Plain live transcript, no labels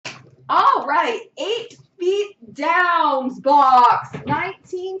All right, 8Feetdown's box,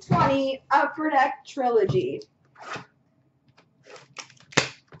 1920 Upper Deck Trilogy.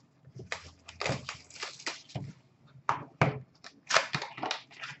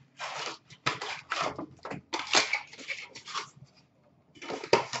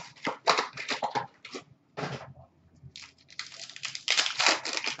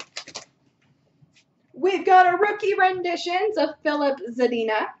 We've got a rookie renditions of Philip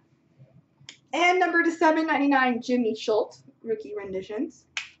Zadina. And number to 799, Jimmy Schultz, rookie renditions.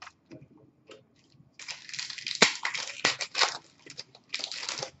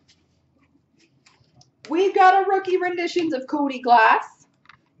 We've got a rookie renditions of Cody Glass.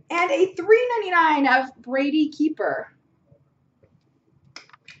 And a $3.99 of Brady Keeper.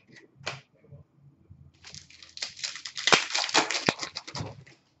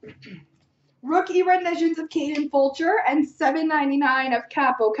 Rookie renditions of Caden Fulcher and $7.99 of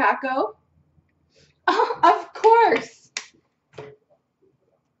Capo Caco. Oh, of course.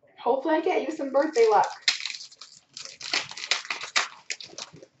 Hopefully I get you some birthday luck.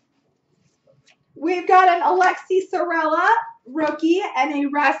 We've got an Alexi Sorella rookie and a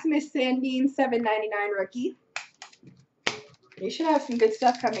Rasmus Sandin $7.99 rookie. You should have some good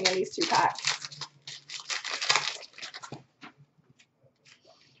stuff coming in these two packs.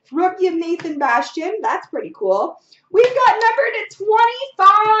 Rookie of Nathan Bastian. That's pretty cool. We've got number to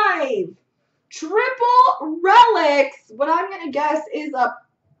 25. Triple Relics. What I'm going to guess is a...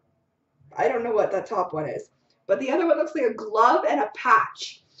 I don't know what that top one is. But the other one looks like a glove and a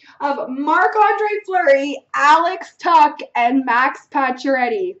patch. Of Marc-Andre Fleury, Alex Tuck, and Max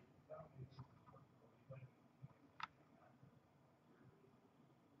Pacioretty.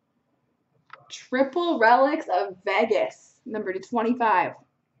 Triple Relics of Vegas. Number to 25.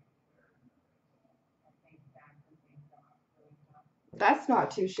 That's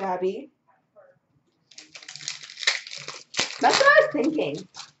not too shabby. That's what I was thinking.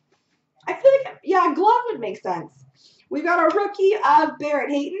 I feel like, yeah, glove would make sense. We've got a rookie of Barrett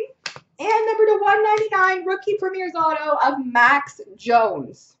Hayton. And number to 199, rookie Premier's Auto of Max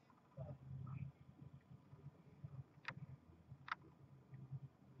Jones.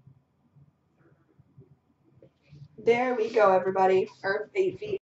 There we go, everybody. Or 8 feet.